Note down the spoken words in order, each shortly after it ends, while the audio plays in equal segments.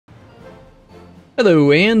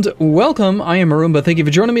Hello and welcome, I am Arumba, thank you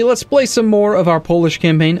for joining me. Let's play some more of our Polish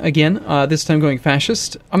campaign again, this time going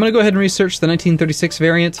fascist. I'm going to go ahead and research the 1936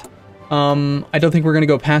 variant. I don't think we're going to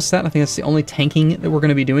go past that. I think that's the only tanking that we're going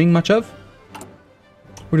to be doing much of.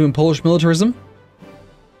 We're doing Polish militarism.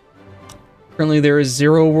 Currently there is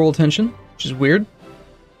 0 world tension, which is weird.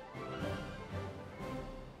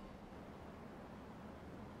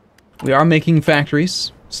 We are making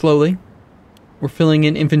factories, slowly. We're filling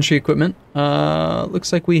in infantry equipment.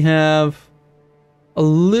 Looks like we have a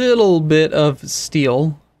little bit of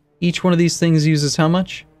steel. Each one of these things uses how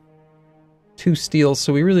much? 2 steel,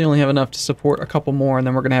 so we really only have enough to support a couple more, and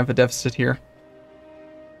then we're going to have a deficit here.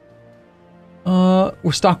 We're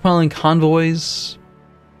stockpiling convoys.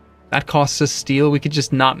 That costs us steel. We could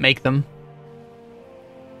just not make them.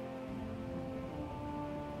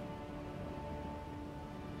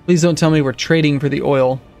 Please don't tell me we're trading for the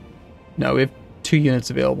oil. No, we have 2 units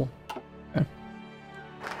available. Okay.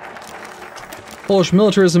 Polish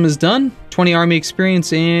militarism is done. 20 army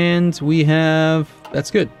experience, and we have... That's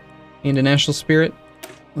good. And a national spirit.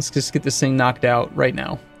 Let's just get this thing knocked out right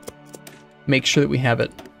now. Make sure that we have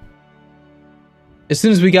it. As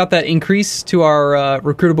soon as we got that increase to our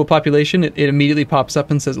recruitable population, it immediately pops up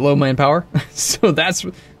and says low manpower. So that's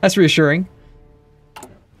reassuring. How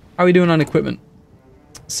are we doing on equipment?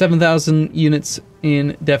 7,000 units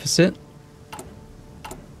in deficit.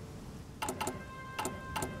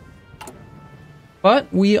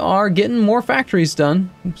 But we are getting more factories done,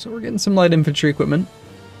 so we're getting some light infantry equipment.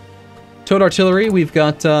 Towed artillery, we've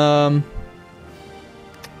got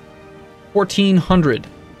 1,400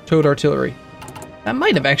 towed artillery. That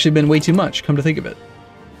might have actually been way too much, come to think of it.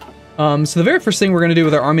 So the very first thing we're going to do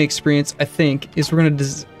with our army experience, I think, is we're going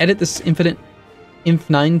to edit this infinite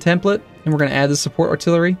Inf9 template, and we're going to add the support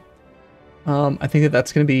artillery. I think that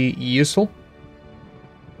that's going to be useful.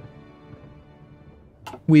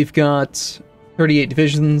 We've got 38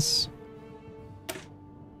 divisions.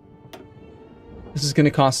 This is going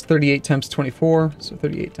to cost 38 times 24, so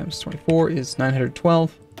 38 times 24 is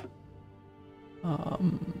 912.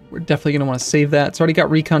 We're definitely going to want to save that. It's already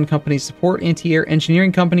got recon company, support anti-air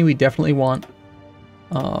engineering company we definitely want.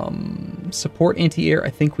 Support anti-air I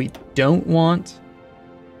think we don't want.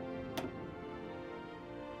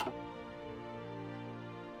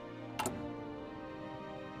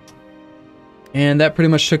 And that pretty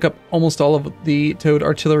much took up almost all of the towed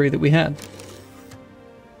artillery that we had.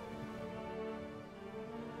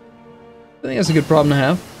 I think that's a good problem to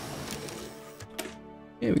have.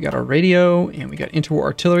 Okay, we got our radio, and we got interwar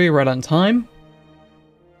artillery right on time.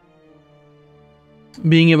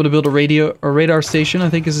 Being able to build a radar station, I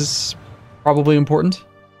think, is probably important.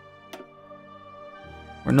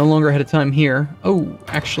 We're no longer ahead of time here. Oh,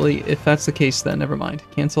 actually, if that's the case, then never mind.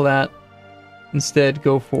 Cancel that. Instead,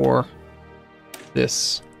 go for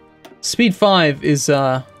this. Speed 5 is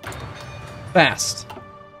fast.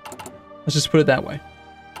 Let's just put it that way.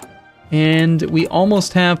 And we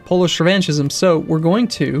almost have Polish revanchism, so we're going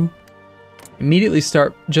to immediately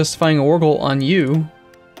start justifying a war goal on you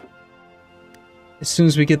as soon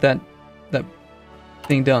as we get that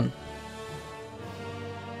thing done.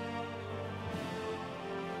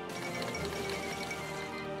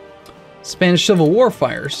 Spanish Civil War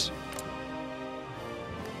fires.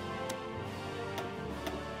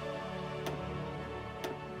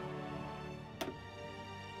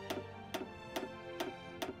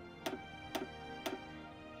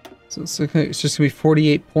 So it's just going to be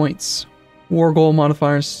 48 points. War goal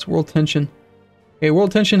modifiers, world tension. Okay,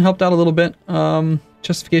 world tension helped out a little bit.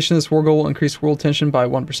 Justification of this war goal will increase world tension by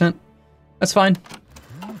 1%. That's fine.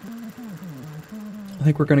 I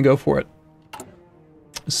think we're going to go for it.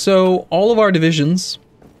 So, all of our divisions...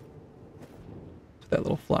 That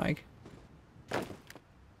little flag. Is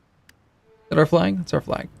that our flag? That's our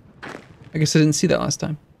flag. I guess I didn't see that last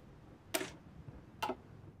time.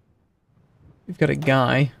 We've got a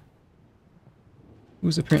guy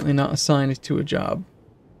who's apparently not assigned to a job,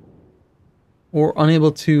 or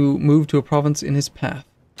unable to move to a province in his path.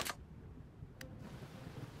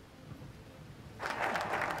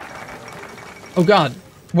 Oh god,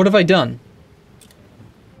 what have I done?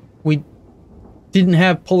 We didn't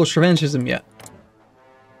have Polish revanchism yet.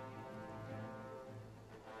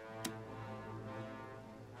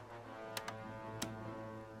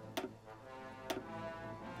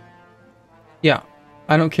 Yeah,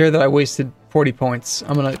 I don't care that I wasted 40 points.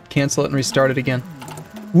 I'm gonna cancel it and restart it again.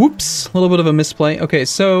 Whoops, a little bit of a misplay. Okay,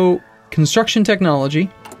 so construction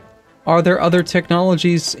technology. Are there other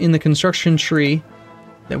technologies in the construction tree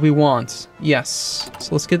that we want? Yes.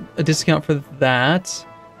 So let's get a discount for that.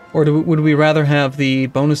 Or would we rather have the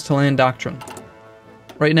bonus to land doctrine?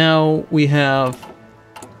 Right now we have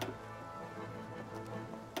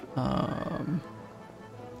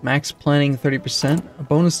max planning 30%. A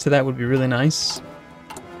bonus to that would be really nice.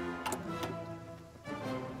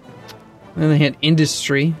 And then they had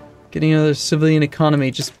industry, getting another civilian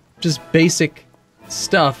economy, just basic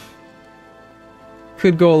stuff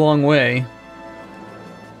could go a long way.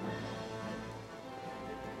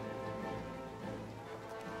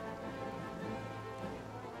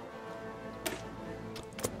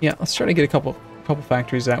 Yeah, let's try to get a couple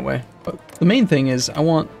factories that way. But the main thing is I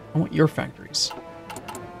want your factories.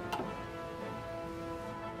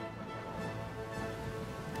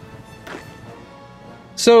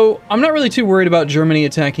 So, I'm not really too worried about Germany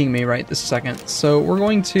attacking me right this second. So, we're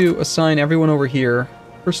going to assign everyone over here.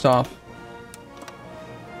 First off.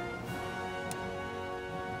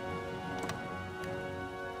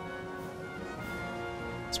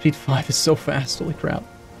 Speed 5 is so fast, holy crap.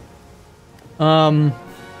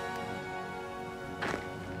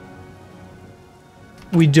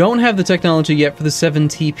 We don't have the technology yet for the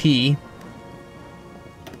 7TP.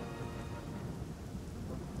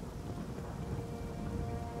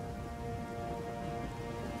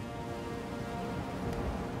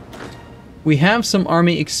 We have some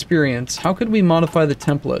army experience. How could we modify the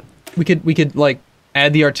template? We could like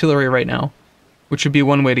add the artillery right now, which would be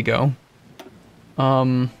one way to go.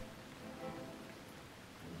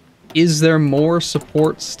 Is there more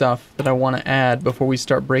support stuff that I want to add before we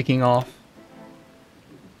start breaking off?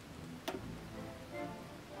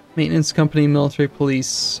 Maintenance company, military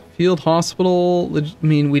police, field hospital. I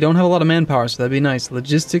mean, we don't have a lot of manpower, so that'd be nice.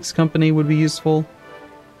 Logistics company would be useful.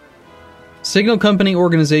 Signal company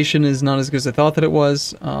organization is not as good as I thought that it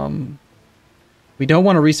was. We don't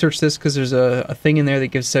want to research this because there's a thing in there that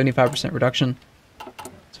gives 75% reduction.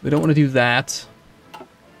 So we don't want to do that.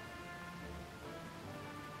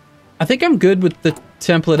 I think I'm good with the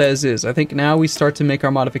template as is. I think now we start to make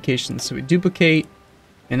our modifications. So we duplicate,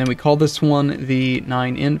 and then we call this one the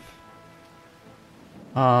 9inf.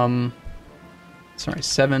 Sorry,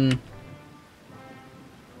 7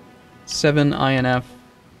 INF.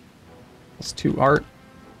 2 art.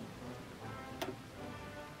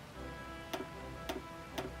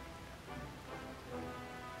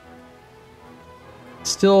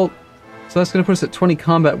 Still, so that's going to put us at 20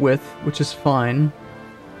 combat width, which is fine.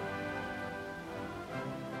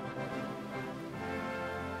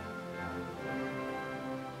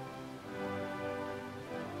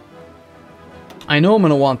 I know I'm going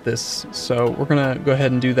to want this, so we're going to go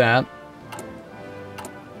ahead and do that.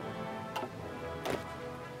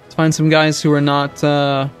 Find some guys who are not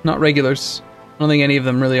regulars. I don't think any of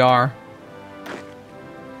them really are.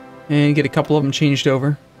 And get a couple of them changed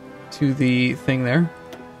over to the thing there.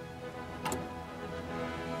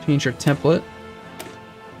 Change our template.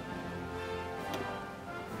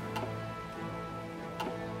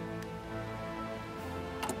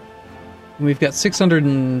 And we've got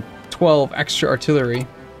 612 extra artillery.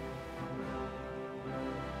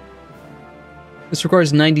 This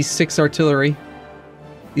requires 96 artillery.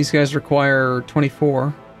 These guys require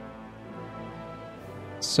 24.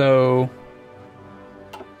 So...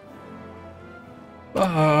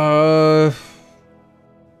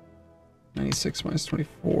 96 minus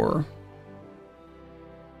 24.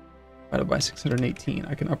 Divided by 618.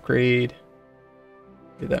 I can upgrade...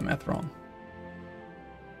 Did that math wrong.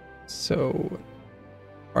 So...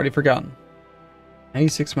 Already forgotten.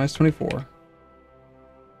 96 minus 24.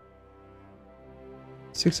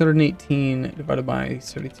 618 divided by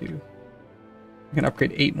 32. I can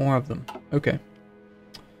upgrade 8 more of them. Okay.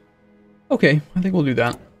 Okay, I think we'll do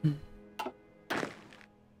that.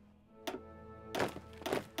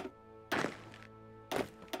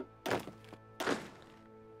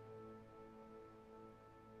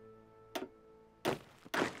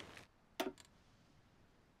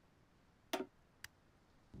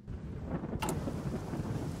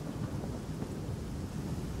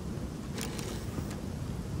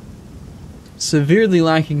 Severely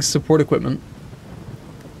lacking support equipment.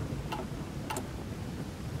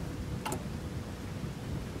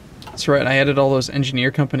 That's right, I added all those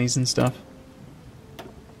engineer companies and stuff.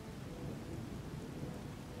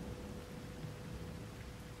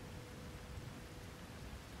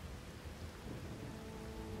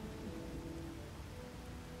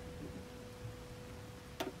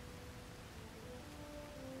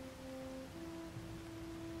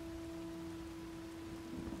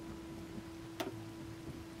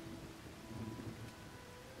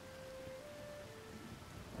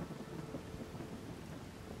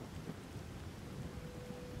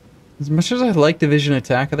 As much as I like division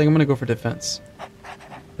attack, I think I'm going to go for defense.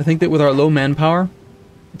 I think that with our low manpower,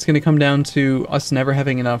 It's going to come down to us never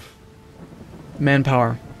having enough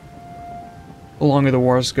manpower the longer the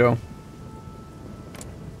wars go.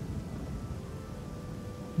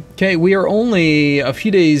 Okay, we are only a few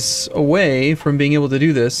days away from being able to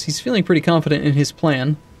do this. He's feeling pretty confident in his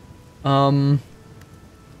plan.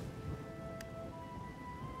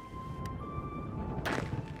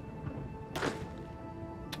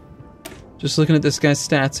 Just looking at this guy's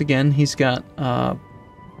stats again, he's got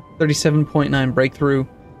 37.9 breakthrough,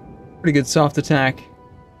 pretty good soft attack.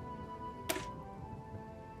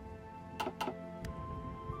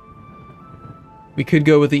 We could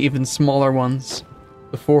go with the even smaller ones,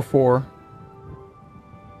 the 4-4.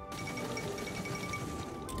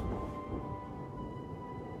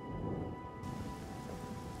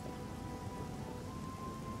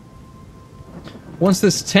 Once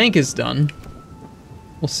this tank is done,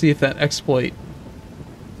 we'll see if that exploit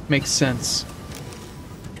makes sense.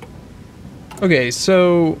 Okay,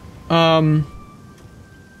 so,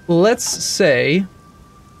 let's say,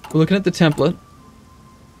 we're looking at the template.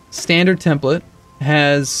 Standard template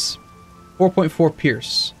has 4.4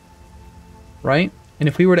 pierce, right? And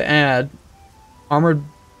if we were to add armored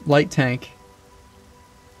light tank,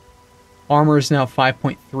 armor is now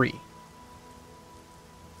 5.3.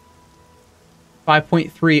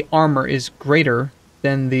 5.3 armor is greater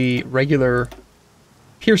than the regular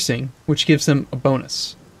piercing, which gives them a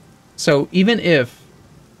bonus. So even if,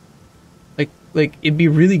 like it'd be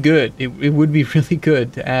really good, it would be really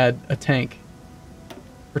good to add a tank.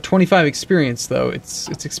 For 25 experience, though,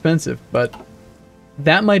 it's expensive, but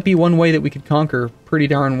that might be one way that we could conquer pretty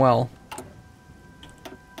darn well.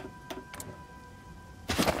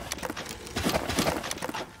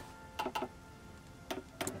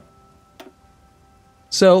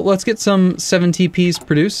 So let's get some 7 TPs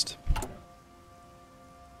produced.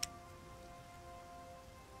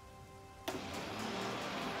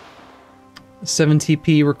 The 7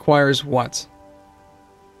 TP requires what?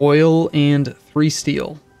 Oil and 3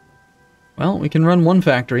 steel. Well, we can run 1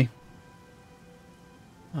 factory.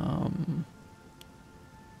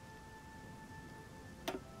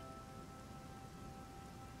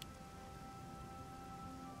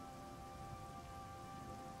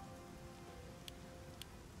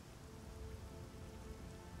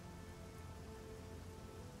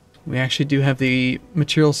 We actually do have the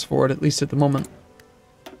materials for it, at least at the moment.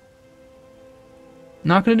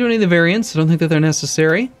 Not going to do any of the variants. I don't think that they're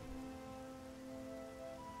necessary.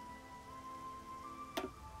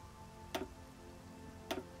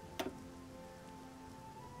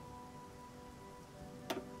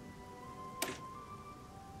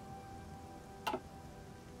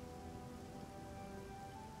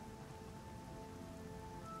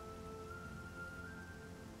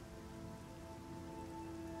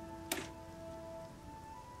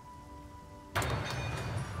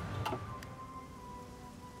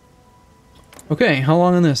 Okay, how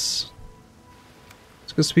long on this?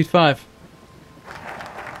 Let's go speed 5.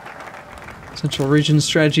 Central region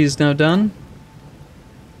strategy is now done.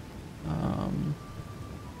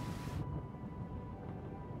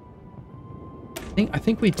 I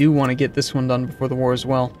think we do want to get this one done before the war as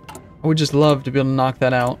well. I would just love to be able to knock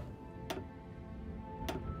that out.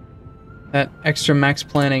 That extra max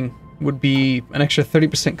planning would be an extra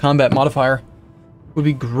 30% combat modifier. Would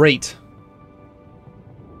be great.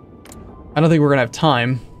 I don't think we're gonna have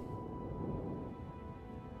time.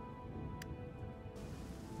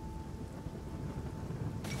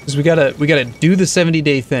 Because we gotta do the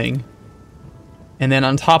 70-day thing. And then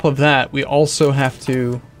on top of that, we also have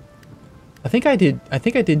to... I think I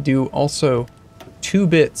did do also 2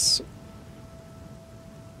 bits.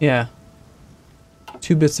 Yeah.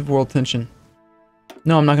 2 bits of world tension.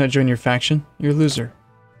 No, I'm not gonna join your faction. You're a loser.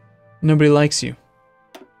 Nobody likes you.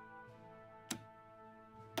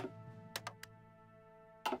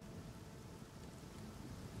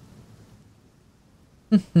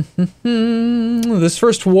 This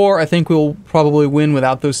first war, I think we'll probably win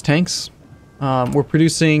without those tanks. We're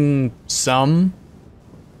producing some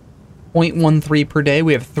 0.13 per day.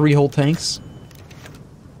 We have 3 whole tanks.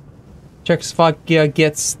 Czechoslovakia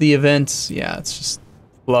gets the event. Yeah, it's just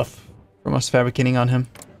bluff from us fabricating on him.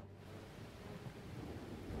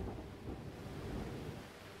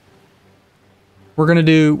 We're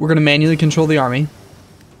gonna manually control the army.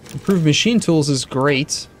 Improved machine tools is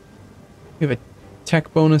great. We have a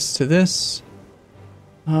tech bonus to this.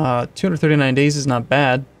 239 days is not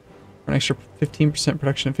bad. For an extra 15%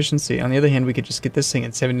 production efficiency. On the other hand, we could just get this thing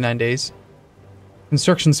in 79 days.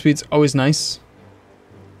 Construction speed's always nice.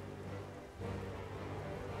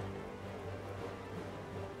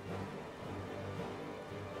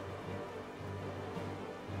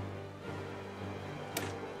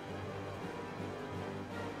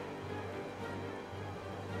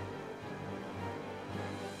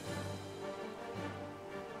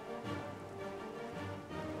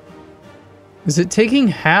 Is it taking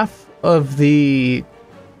half of the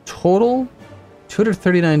total?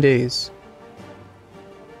 239 days.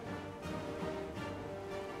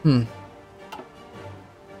 Hmm.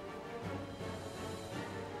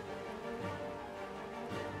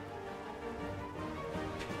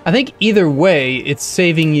 I think either way, it's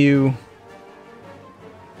saving you...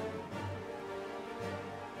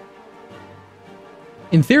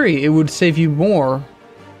 In theory, it would save you more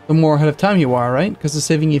the more ahead of time you are, right? Because it's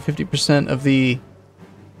saving you 50% of the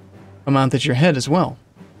amount that you're ahead as well.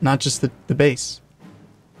 Not just the base.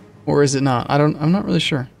 Or is it not? I'm not really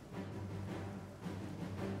sure.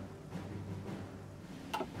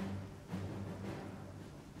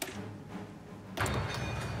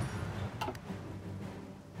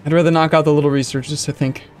 I'd rather knock out the little researchers, I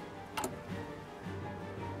think.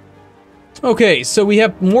 Okay, so we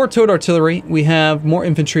have more towed artillery. We have more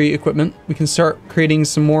infantry equipment. We can start creating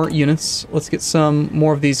some more units. Let's get some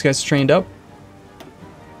more of these guys trained up.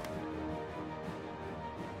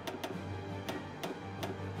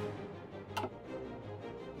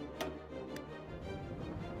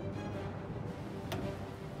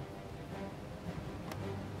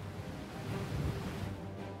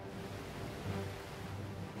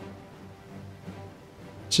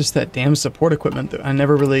 It's just that damn support equipment that I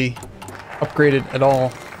never really upgraded at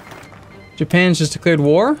all. Japan's just declared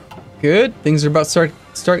war. Good. Things are about to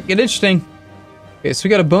start get interesting. Okay, so we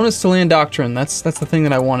got a bonus to land doctrine. That's the thing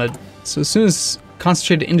that I wanted. So as soon as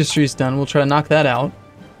concentrated industry is done, we'll try to knock that out.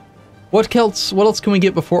 What else can we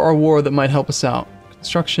get before our war that might help us out?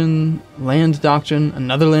 Construction, land doctrine,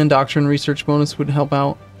 another land doctrine research bonus would help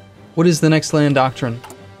out. What is the next land doctrine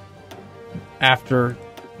after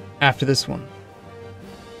this one?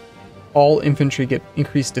 All infantry get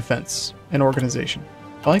increased defense and organization.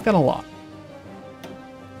 I like that a lot.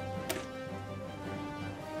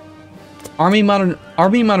 Army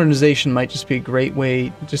modernization might just be a great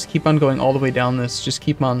way. Just keep on going all the way down this. Just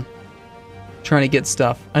keep on trying to get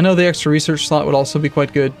stuff. I know the extra research slot would also be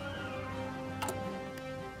quite good.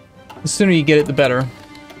 The sooner you get it, the better.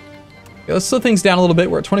 Okay, let's slow things down a little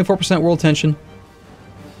bit. We're at 24% world tension.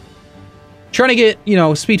 Trying to get, you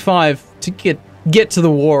know, speed 5 to get to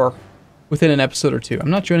the war within an episode or two. I'm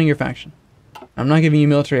not joining your faction. I'm not giving you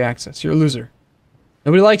military access. You're a loser.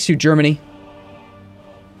 Nobody likes you, Germany.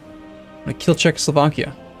 I'm gonna kill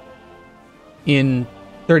Czechoslovakia in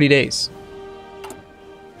 30 days.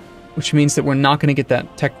 Which means that we're not gonna get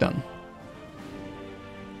that tech done.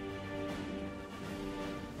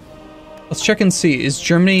 Let's check and see. Is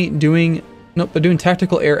Germany doing... Nope, they're doing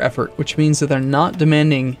tactical air effort, which means that they're not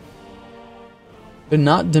demanding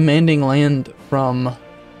land from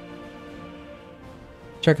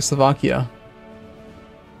Czechoslovakia.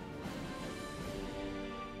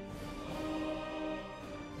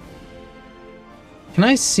 Can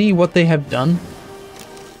I see what they have done?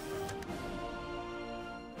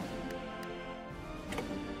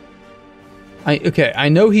 Okay, I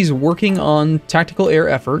know he's working on tactical air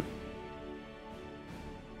effort.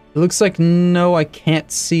 It looks like, no, I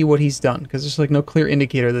can't see what he's done, because there's like no clear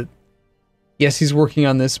indicator that, yes, he's working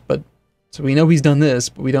on this, but, so we know he's done this,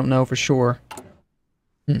 but we don't know for sure.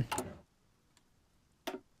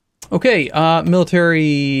 Okay,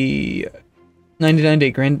 military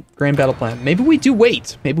 99-day grand battle plan. Maybe we do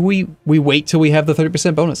wait. Maybe we wait till we have the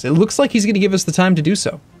 30% bonus. It looks like he's going to give us the time to do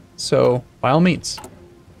so. So, by all means,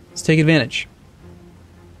 let's take advantage.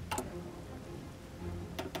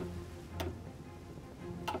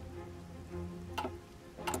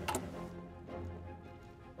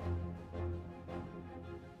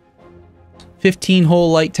 "15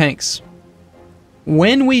 whole light tanks."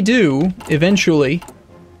 When we do eventually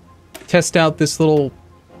test out this little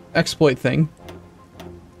exploit thing,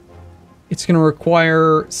 it's going to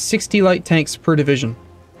require 60 light tanks per division,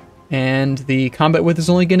 and the combat width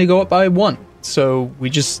is only going to go up by 1. So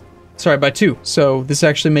we just, sorry, by 2. So this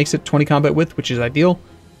actually makes it 20 combat width, which is ideal,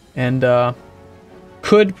 and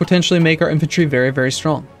could potentially make our infantry very, very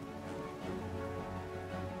strong.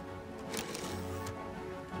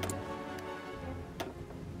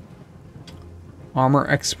 Armor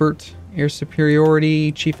expert, air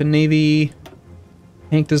superiority, chief of navy,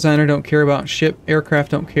 tank designer, don't care about ship,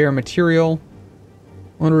 aircraft, don't care, material,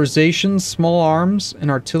 motorization, small arms,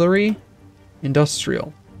 and artillery,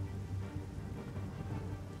 industrial.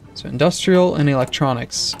 So industrial and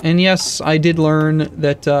electronics. And yes, I did learn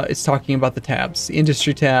that it's talking about the tabs, the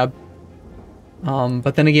industry tab.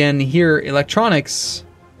 But then again, here, electronics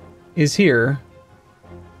is here,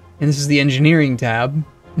 and this is the engineering tab.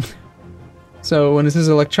 So when it says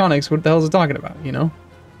electronics, what the hell is it talking about, you know?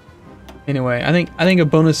 Anyway, I think a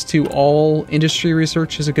bonus to all industry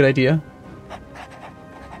research is a good idea.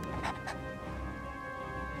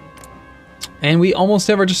 And we almost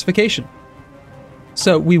have our justification.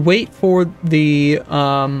 So we wait for the...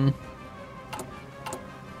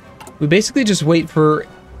 we basically just wait for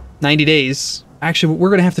 90 days. Actually, we're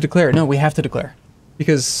going to have to declare. No, we have to declare.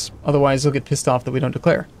 Because otherwise they'll get pissed off that we don't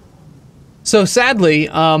declare. So sadly,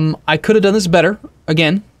 I could have done this better.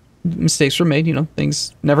 Again, mistakes were made. You know,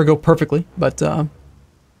 things never go perfectly. But I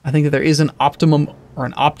think that there is an optimum or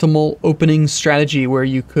an optimal opening strategy where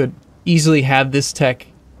you could easily have this tech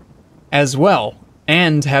as well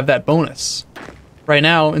and have that bonus. Right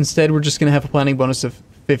now, instead, we're just going to have a planning bonus of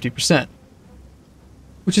 50%,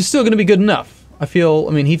 which is still going to be good enough. I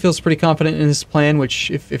mean, he feels pretty confident in his plan, which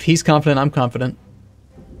if he's confident, I'm confident.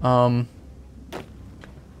 And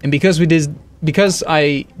because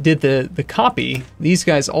I did the copy, these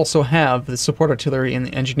guys also have the support artillery and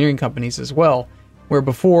the engineering companies as well, where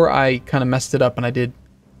before I kind of messed it up and I did,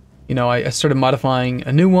 you know, I started modifying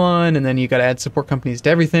a new one, and then you got to add support companies to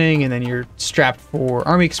everything, and then you're strapped for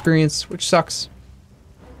army experience, which sucks.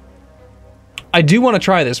 I do want to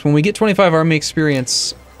try this. When we get 25 army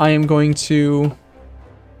experience, I am going to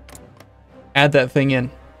add that thing in.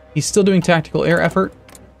 He's still doing tactical air effort.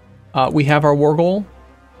 We have our war goal.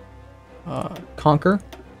 Conquer.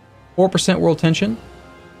 4% world tension.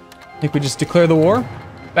 I think we just declare the war.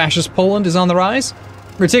 Fascist Poland is on the rise.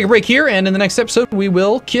 We're going to take a break here, and in the next episode, we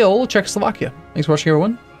will kill Czechoslovakia. Thanks for watching,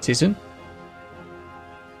 everyone. See you soon.